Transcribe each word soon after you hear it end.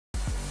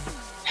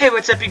Hey,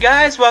 what's up you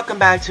guys? Welcome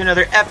back to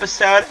another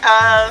episode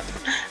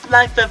of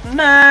Life of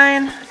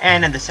Mine.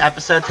 And in this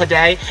episode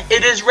today,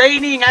 it is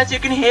raining. As you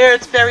can hear,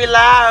 it's very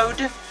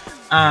loud.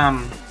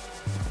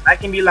 I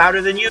can be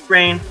louder than you,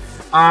 rain.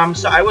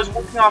 So I was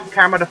working off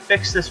camera to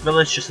fix this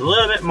village just a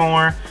little bit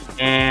more.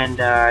 And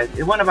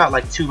it went about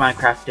like 2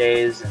 Minecraft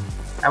days. And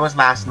that was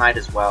last night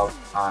as well.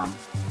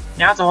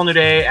 Now it's a whole new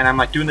day, and I'm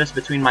like doing this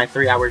between my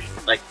 3-hour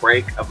like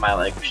break of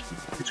my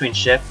between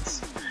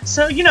shifts.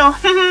 So, you know,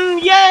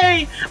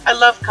 yay! I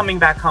love coming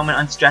back home and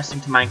unstressing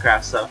to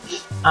Minecraft, so,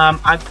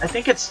 I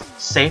think it's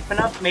safe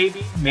enough,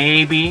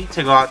 maybe,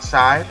 to go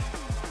outside,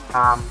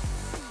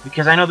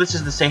 because I know this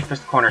is the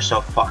safest corner so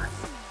far.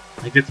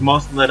 Like, it's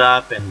most lit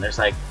up, and there's,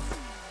 like,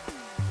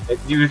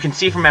 you can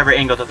see from every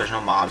angle that there's no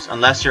mobs,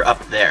 unless you're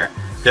up there.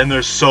 Then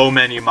there's so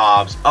many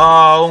mobs.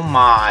 Oh,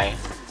 my.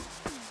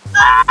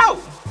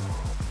 Oh!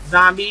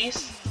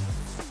 Zombies.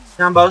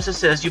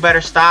 Zombosis, you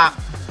better stop.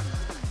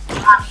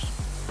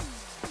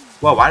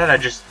 Whoa, why did I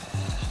just...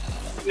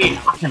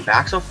 knock him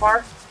back so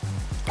far?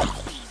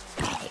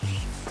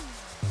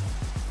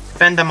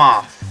 Fend them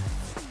off.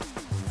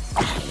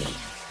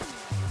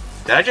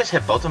 Did I just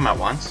hit both of them at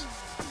once?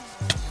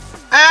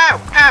 Ow!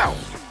 Ow!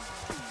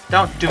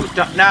 No,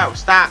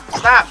 stop!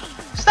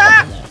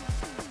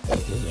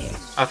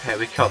 Okay,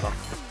 we killed them.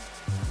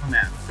 Oh,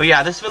 man. But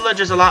yeah, this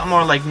village is a lot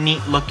more, like,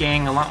 neat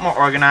looking, a lot more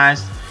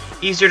organized.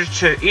 Easier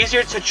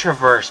to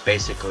traverse,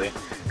 basically.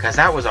 Because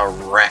that was a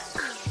wreck.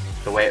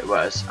 The way it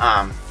was.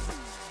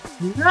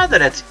 Now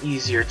that it's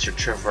easier to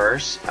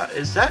traverse,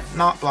 is that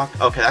not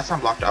blocked? Okay, that's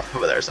not blocked off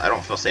over there, so I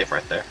don't feel safe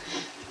right there.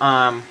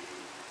 But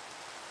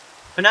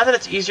now that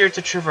it's easier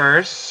to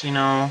traverse, you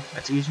know,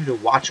 it's easier to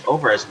watch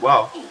over as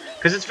well,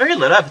 because it's very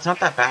lit up. It's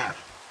not that bad.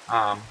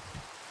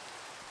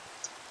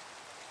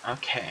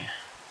 Okay.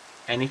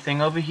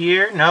 Anything over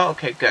here? No?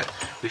 Okay, good.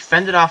 We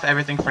fended off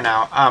everything for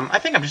now. I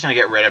think I'm just gonna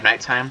get rid of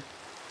nighttime.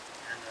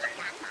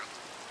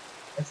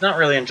 It's not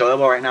really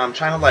enjoyable right now. I'm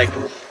trying to, like,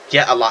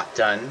 get a lot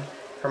done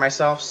for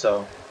myself,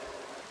 so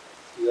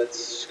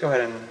let's go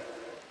ahead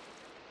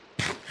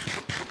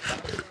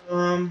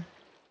and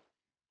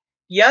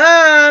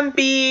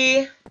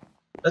Yummy!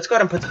 Let's go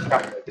ahead and put this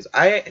back, because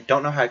I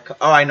don't know how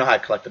I know how I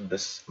collected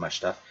this much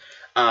stuff.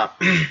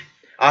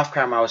 Off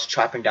camera I was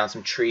chopping down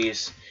some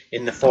trees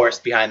in the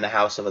forest behind the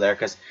house over there,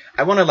 because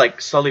I want to,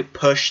 like, slowly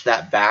push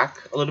that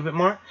back a little bit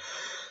more.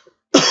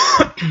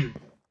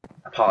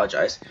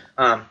 Apologize.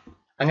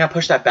 I'm going to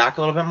push that back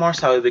a little bit more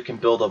so we can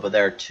build over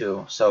there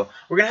too. So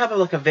we're going to have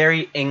like a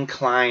very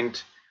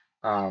inclined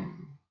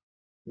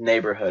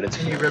neighborhood. It's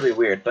going to be really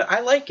weird, but I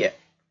like it.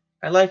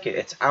 I like it.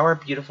 It's our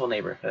beautiful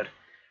neighborhood.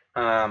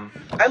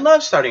 I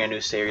love starting a new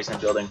series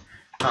and building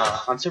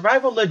on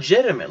survival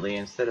legitimately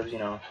instead of, you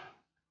know,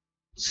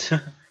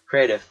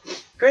 creative.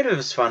 Creative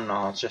is fun and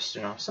all. It's just,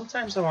 you know,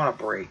 sometimes I want a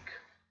break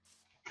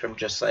from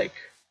just like,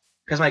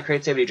 because my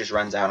creativity just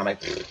runs out. I'm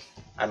like,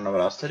 I don't know what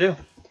else to do.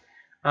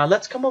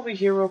 Let's come over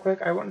here real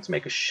quick. I wanted to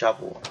make a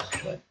shovel,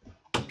 actually.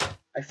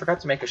 I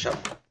forgot to make a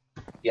shovel.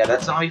 Yeah,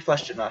 that zombie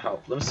flesh did not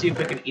help. Let me see if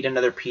we can eat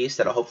another piece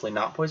that'll hopefully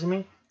not poison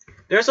me.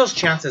 There's those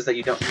chances that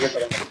you don't get,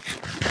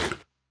 but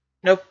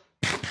nope.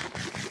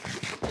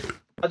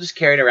 I'll just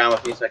carry it around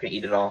with me so I can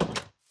eat it all.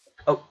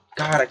 Oh,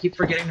 God, I keep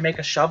forgetting to make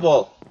a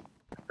shovel.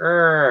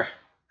 Urgh.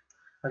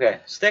 Okay,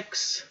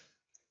 sticks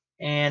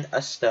and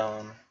a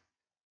stone.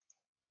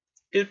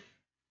 Doop,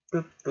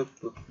 boop, boop,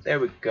 boop. There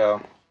we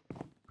go.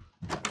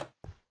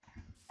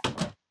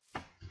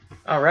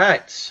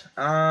 Alright,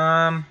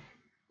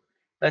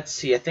 let's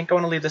see, I think I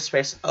want to leave this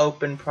space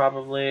open,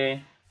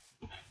 probably.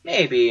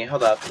 Maybe,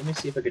 hold up, let me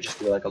see if I could just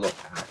do like a little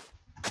path.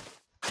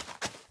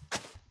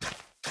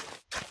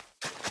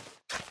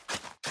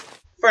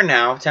 For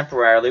now,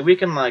 temporarily, we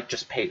can like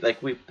just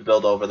we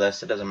build over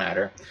this, it doesn't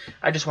matter.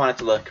 I just want it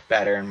to look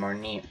better and more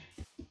neat.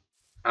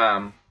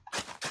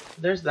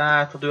 There's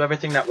that, we'll do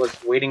everything that was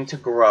waiting to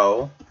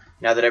grow.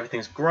 Now that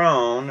everything's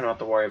grown, I don't have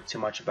to worry too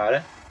much about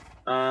it.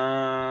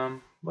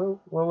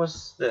 What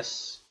was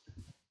this?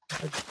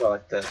 Let's go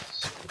like this.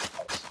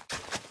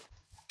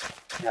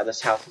 Now this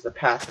house is a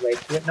pathway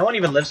to it. No one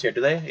even lives here,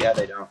 do they? Yeah,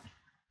 they don't.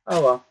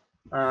 Oh well.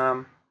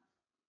 I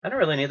don't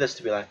really need this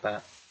to be like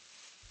that.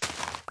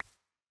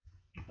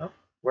 Oh,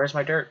 where's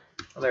my dirt?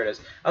 Oh, there it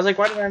is. I was like,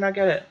 why did I not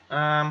get it?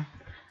 How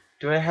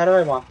do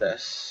I want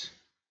this?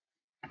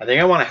 I think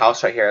I want a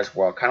house right here as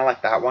well, kind of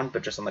like that one,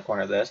 but just on the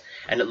corner of this.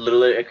 And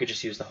it could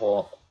just use the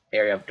whole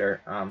area of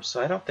dirt.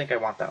 So I don't think I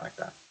want that like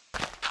that.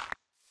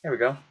 There we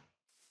go.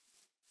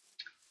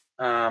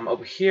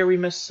 Over here we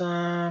missed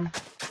some.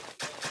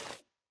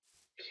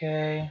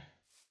 Okay.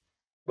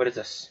 What is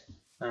this?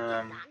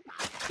 I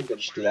think we'll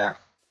just do that.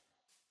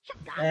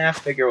 I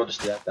figure we'll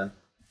just do that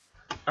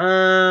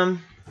then.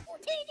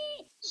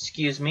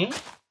 Excuse me.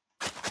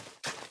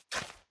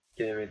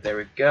 There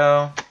we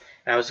go.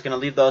 And I was gonna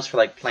leave those for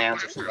like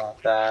plants or something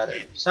like that,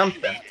 or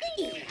something.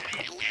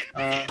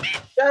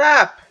 Shut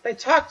up! They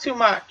talk too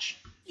much!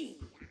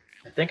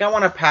 I think I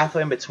want a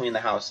pathway in between the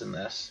house and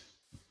this.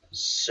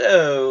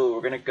 So,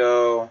 we're gonna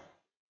go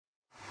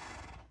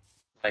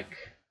like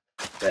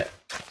this.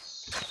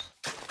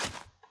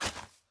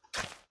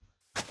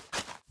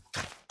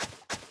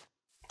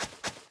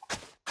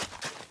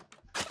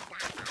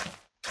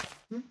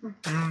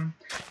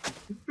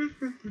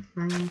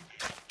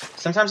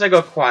 Sometimes I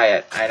go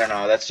quiet. I don't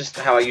know. That's just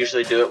how I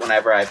usually do it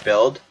whenever I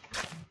build.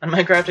 On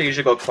Minecraft, I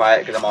usually go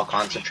quiet because I'm all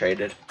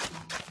concentrated.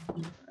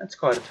 Let's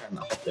go ahead and turn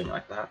the whole thing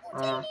like that.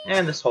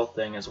 And this whole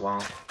thing as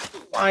well.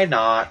 Why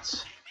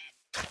not?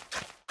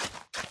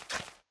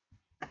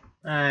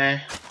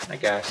 I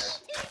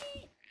guess.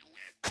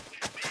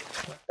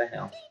 What the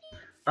hell?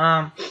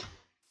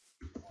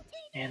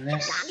 And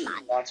this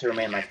wants to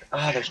remain like...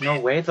 Oh, there's no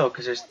way though,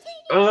 because there's...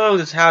 Oh,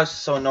 this house is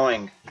so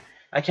annoying.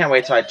 I can't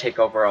wait till I take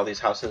over all these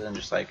houses and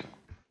just, like,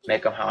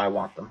 make them how I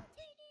want them.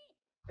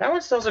 That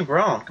one still hasn't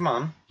grown. Come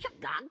on.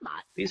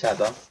 These have,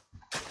 though.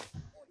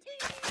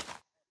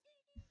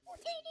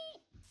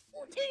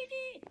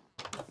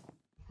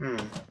 I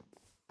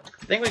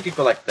think we could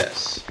go like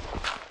this.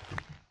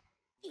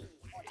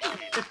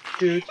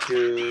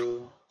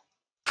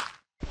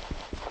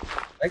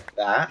 Like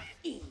that.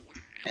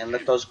 And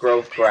let those grow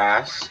with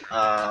grass.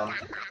 I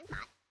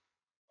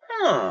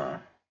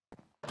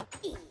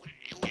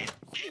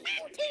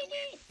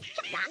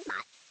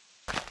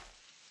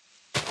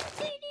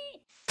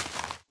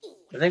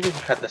think we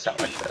can cut this out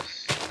like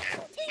this.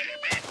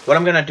 What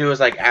I'm gonna do is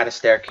like add a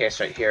staircase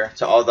right here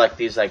to all like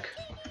these like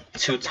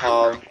two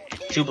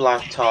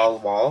block tall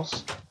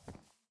walls.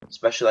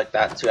 Especially like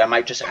that too. I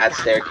might just add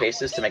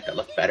staircases to make that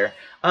look better.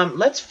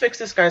 Let's fix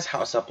this guy's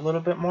house up a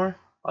little bit more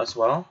as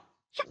well.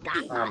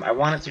 I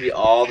want it to be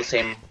all the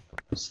same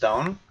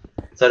stone,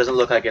 so it doesn't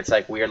look like it's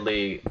like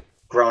weirdly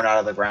grown out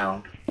of the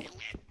ground.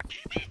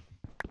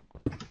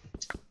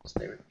 So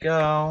there we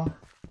go.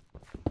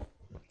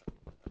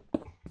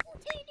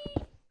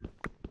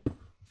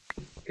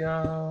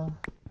 Go.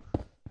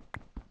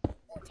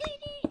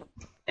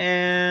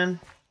 And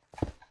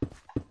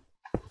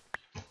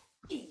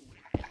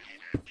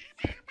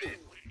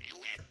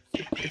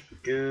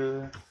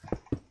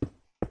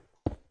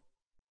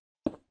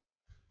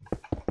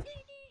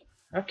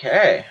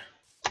okay.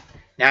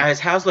 Now his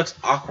house looks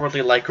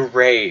awkwardly like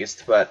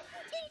raised, but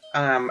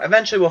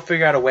eventually we'll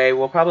figure out a way.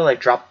 We'll probably like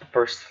drop the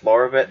first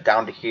floor of it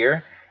down to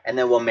here, and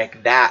then we'll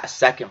make that a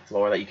second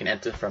floor that you can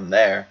enter from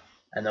there,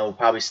 and then we'll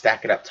probably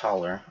stack it up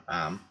taller.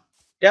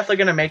 Definitely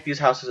gonna make these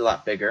houses a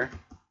lot bigger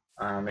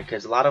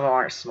because a lot of them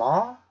aren't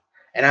small,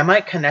 and I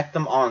might connect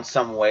them all in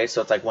some way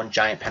so it's like one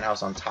giant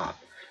penthouse on top,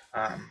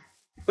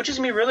 which is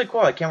gonna be really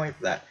cool. I can't wait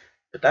for that.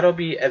 But that'll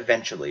be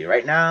eventually.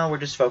 Right now we're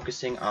just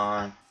focusing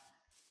on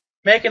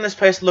making this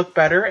place look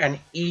better and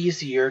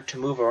easier to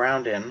move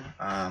around in.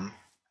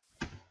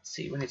 Let's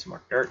see, we need some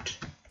more dirt.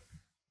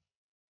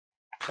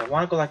 So I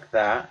want to go like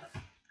that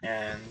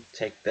and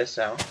take this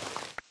out.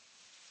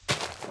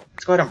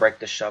 Let's go ahead and break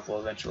this shovel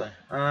eventually.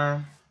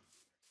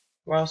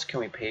 Where else can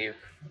we pave?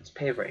 Let's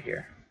pave right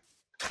here.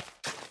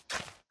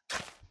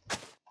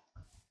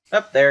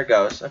 Oh, there it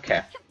goes.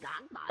 Okay.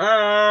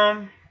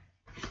 I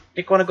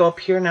think I want to go up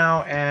here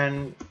now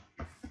and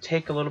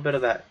take a little bit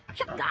of that.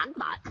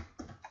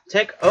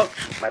 Oh,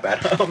 my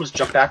bad. I almost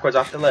jumped backwards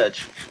off the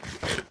ledge.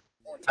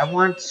 I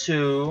want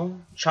to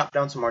chop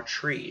down some more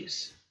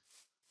trees.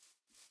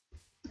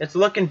 It's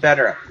looking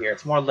better up here.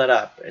 It's more lit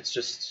up. It's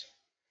just...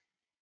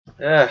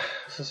 Ugh,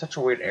 this is such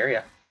a weird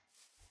area.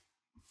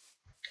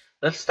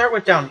 Let's start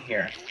with down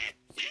here.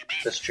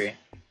 This tree.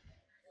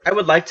 I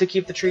would like to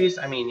keep the trees.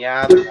 I mean,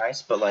 yeah, they're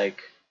nice, but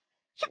like...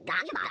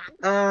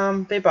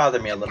 they bother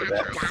me a little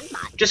bit.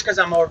 Just because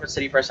I'm more of a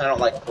city person, I don't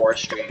like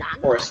forest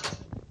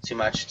too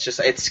much. It's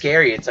just, it's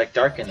scary. It's like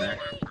dark in there.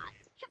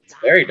 It's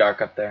very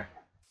dark up there.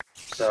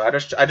 So I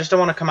just don't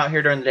want to come out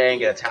here during the day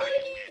and get attacked.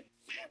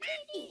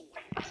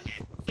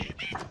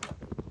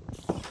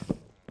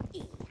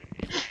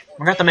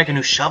 We're gonna have to make a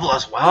new shovel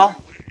as well.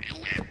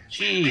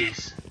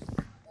 Jeez.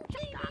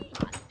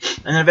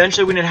 And then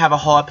eventually we need to have a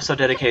whole episode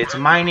dedicated to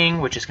mining,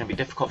 which is gonna be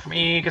difficult for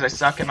me because I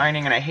suck at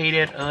mining and I hate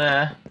it.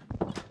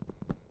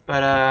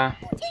 But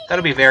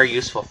that'll be very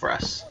useful for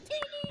us.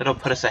 That'll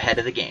put us ahead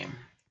of the game.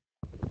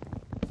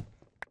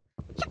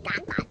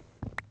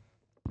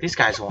 These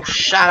guys won't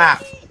shut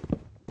up.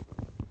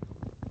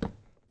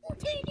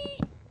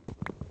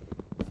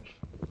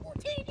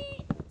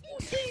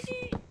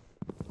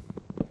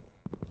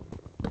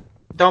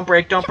 Don't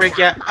break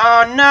yet.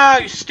 Oh no,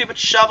 you stupid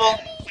shovel.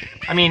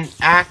 I mean,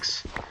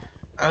 axe.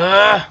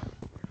 Ugh.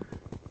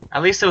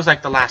 At least it was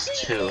like the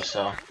last two,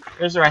 so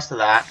here's the rest of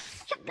that.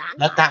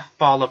 Let that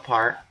fall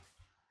apart.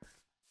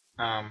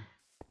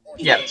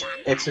 Yeah,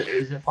 is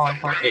it falling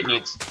apart? It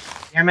needs.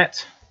 Damn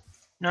it.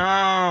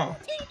 No.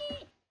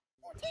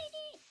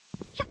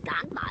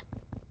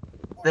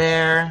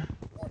 There.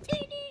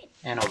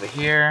 And over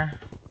here.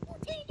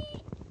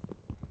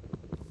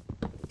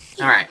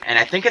 Alright, and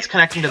I think it's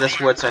connecting to this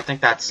wood, so I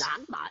think that's,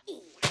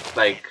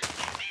 like,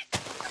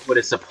 what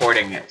is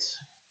supporting it.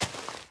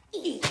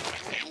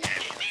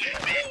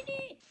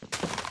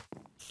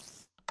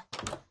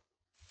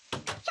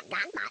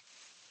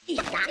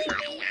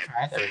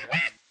 Alright, there we go.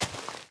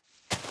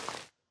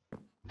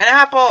 An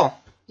apple!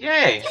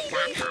 Yay!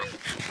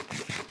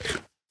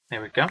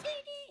 There we go.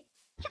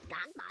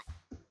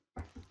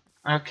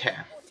 Okay.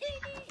 I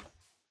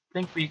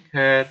think we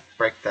could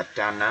break that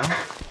down now.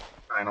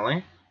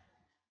 finally.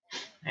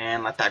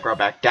 And let that grow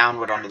back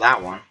downward onto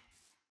that one.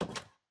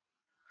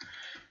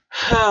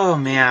 Oh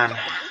man,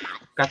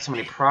 got so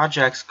many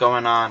projects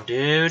going on,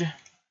 dude.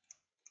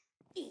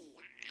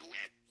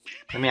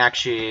 Let me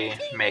actually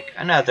make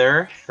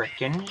another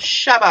freaking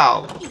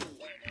shovel.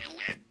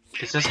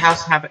 Does this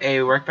house have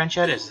a workbench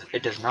yet?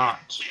 It does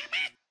not.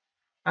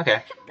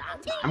 Okay,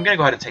 I'm gonna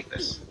go ahead and take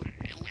this.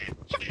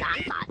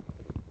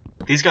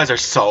 These guys are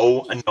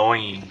so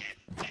annoying.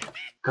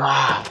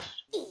 God.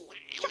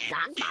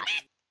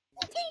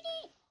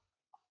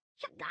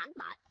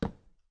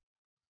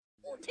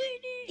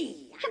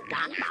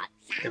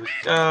 There we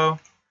go.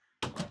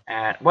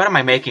 And what am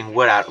I making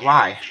wood out?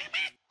 Why?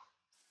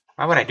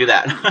 Why would I do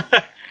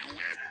that?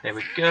 There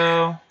we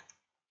go.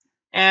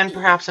 And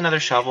perhaps another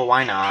shovel.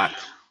 Why not?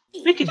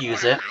 We could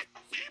use it.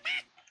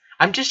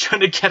 I'm just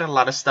trying to get a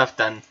lot of stuff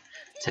done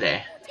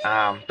today.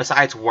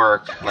 Besides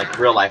work, like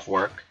real life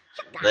work.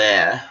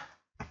 There.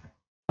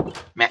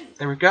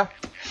 There we go.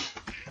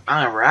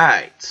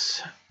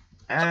 Alright.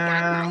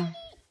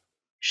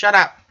 Shut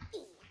up.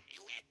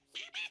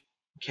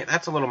 Okay,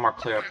 that's a little more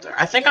clear up there.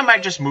 I think I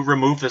might just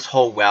remove this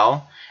whole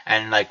well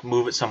and like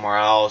move it somewhere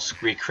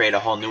else, recreate a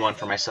whole new one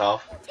for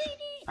myself.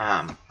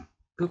 Boop,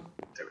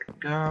 there we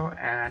go.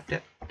 And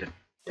But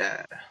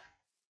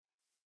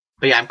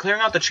yeah, I'm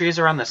clearing out the trees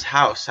around this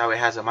house so it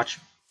has a much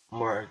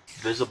more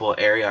visible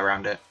area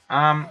around it.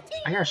 I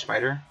hear a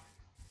spider.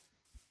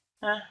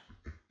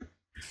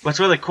 What's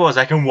really cool is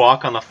I can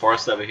walk on the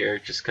forest over here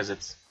just because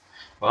it's,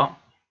 well,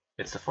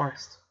 it's the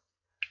forest.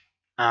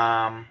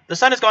 The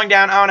sun is going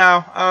down. Oh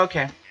no. Oh,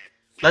 okay.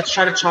 Let's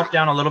try to chop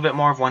down a little bit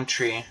more of one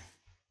tree.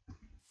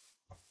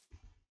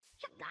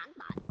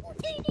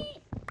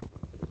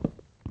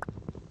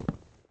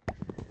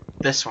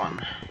 This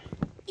one.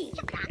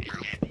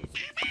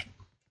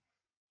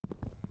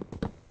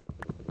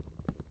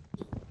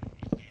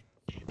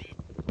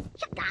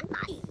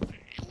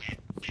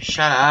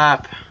 Shut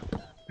up.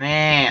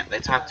 Man, they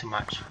talk too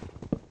much.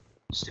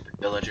 Stupid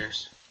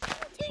villagers.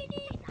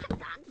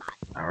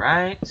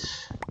 Alright.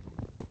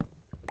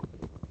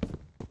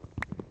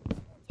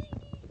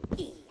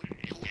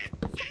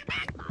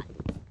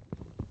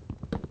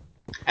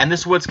 And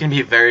this wood's gonna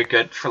be very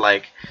good for,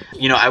 like,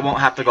 you know, I won't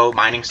have to go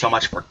mining so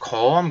much for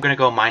coal. I'm gonna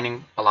go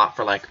mining a lot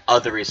for, like,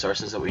 other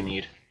resources that we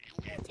need.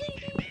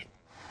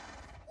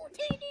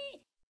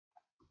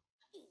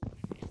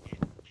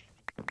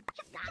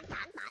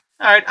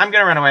 Alright, I'm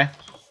gonna run away.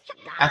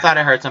 I thought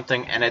I heard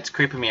something, and it's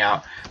creeping me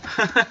out.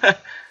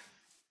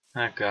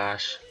 Oh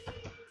gosh.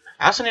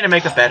 I also need to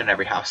make a bed in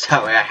every house.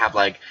 That way I have,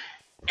 like,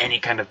 any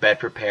kind of bed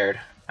prepared.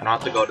 I don't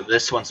have to go to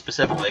this one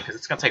specifically, because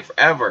it's gonna take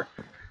forever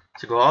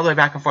to go all the way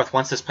back and forth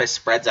once this place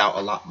spreads out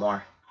a lot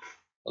more.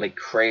 Like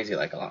crazy,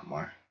 like a lot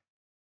more.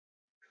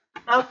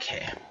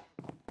 Okay.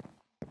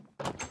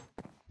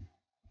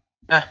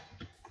 Go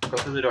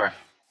through the door.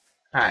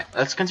 Alright,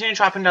 let's continue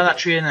chopping down that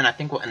tree, and then I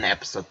think we'll end the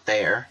episode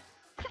there.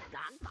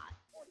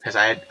 Because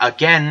I,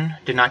 again,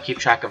 did not keep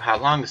track of how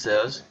long this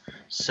is.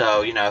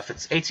 So, you know, if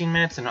it's 18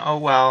 minutes, then oh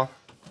well.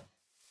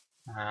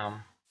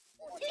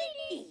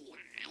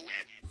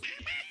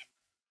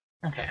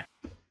 Okay.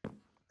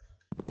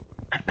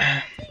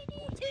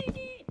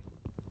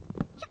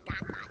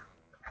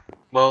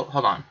 Well,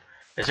 hold on.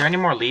 Is there any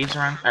more leaves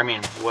around? I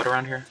mean, wood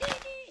around here?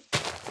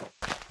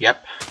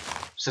 Yep.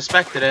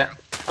 Suspected it.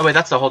 Oh wait,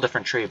 that's a whole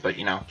different tree, but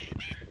you know,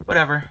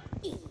 whatever.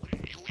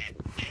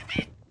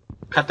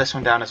 Cut this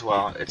one down as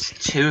well. It's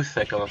too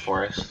thick of a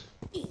forest.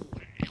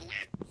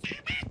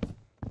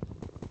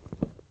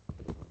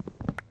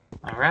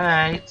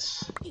 Alright.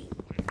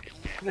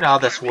 Look at all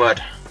this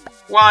wood.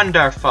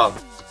 Wonderful!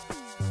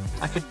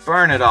 I could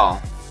burn it all.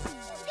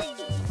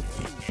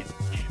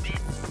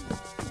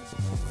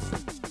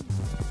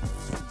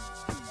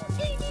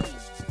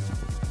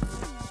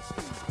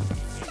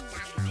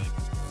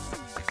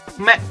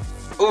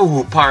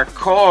 Ooh,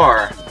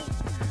 parkour!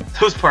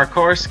 Those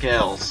parkour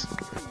skills.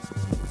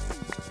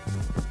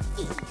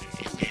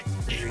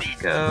 There we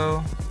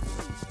go.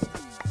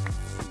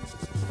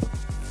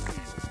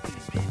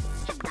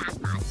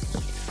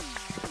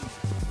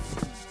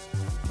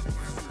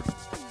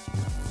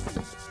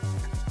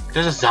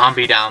 There's a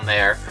zombie down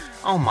there.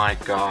 Oh my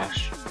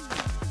gosh.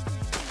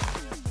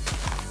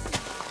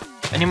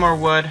 Any more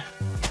wood?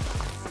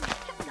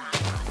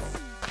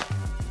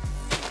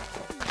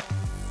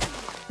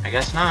 I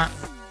guess not.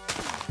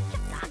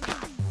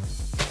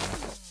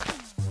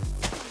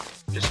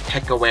 Just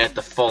pick away at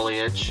the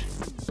foliage.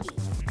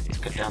 Let's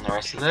cut down the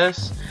rest of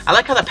this. I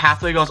like how the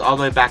pathway goes all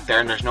the way back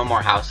there and there's no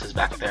more houses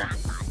back there.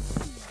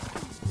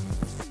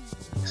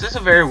 This is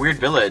a very weird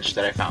village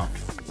that I found.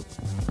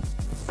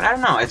 But I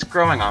don't know, it's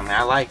growing on me.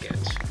 I like it.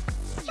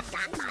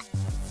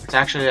 It's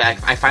actually,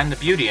 I find the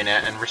beauty in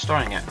it and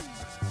restoring it.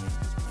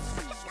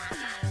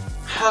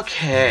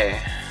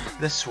 Okay.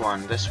 This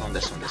one.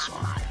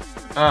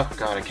 Oh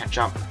god, I can't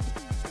jump.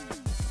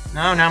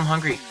 No, now I'm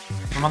hungry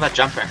from all that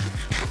jumping.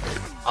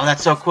 Oh,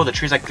 that's so cool. The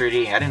tree's like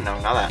 3D. I didn't know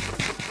that.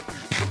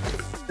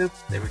 Boop,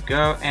 there we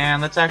go.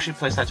 And let's actually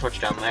place that torch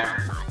down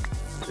there.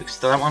 So we can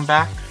steal that one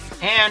back.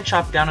 and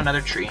chop down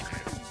another tree.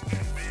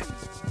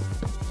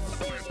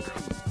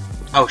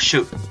 Oh,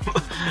 shoot.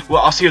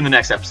 Well, I'll see you in the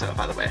next episode,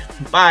 by the way.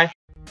 Bye.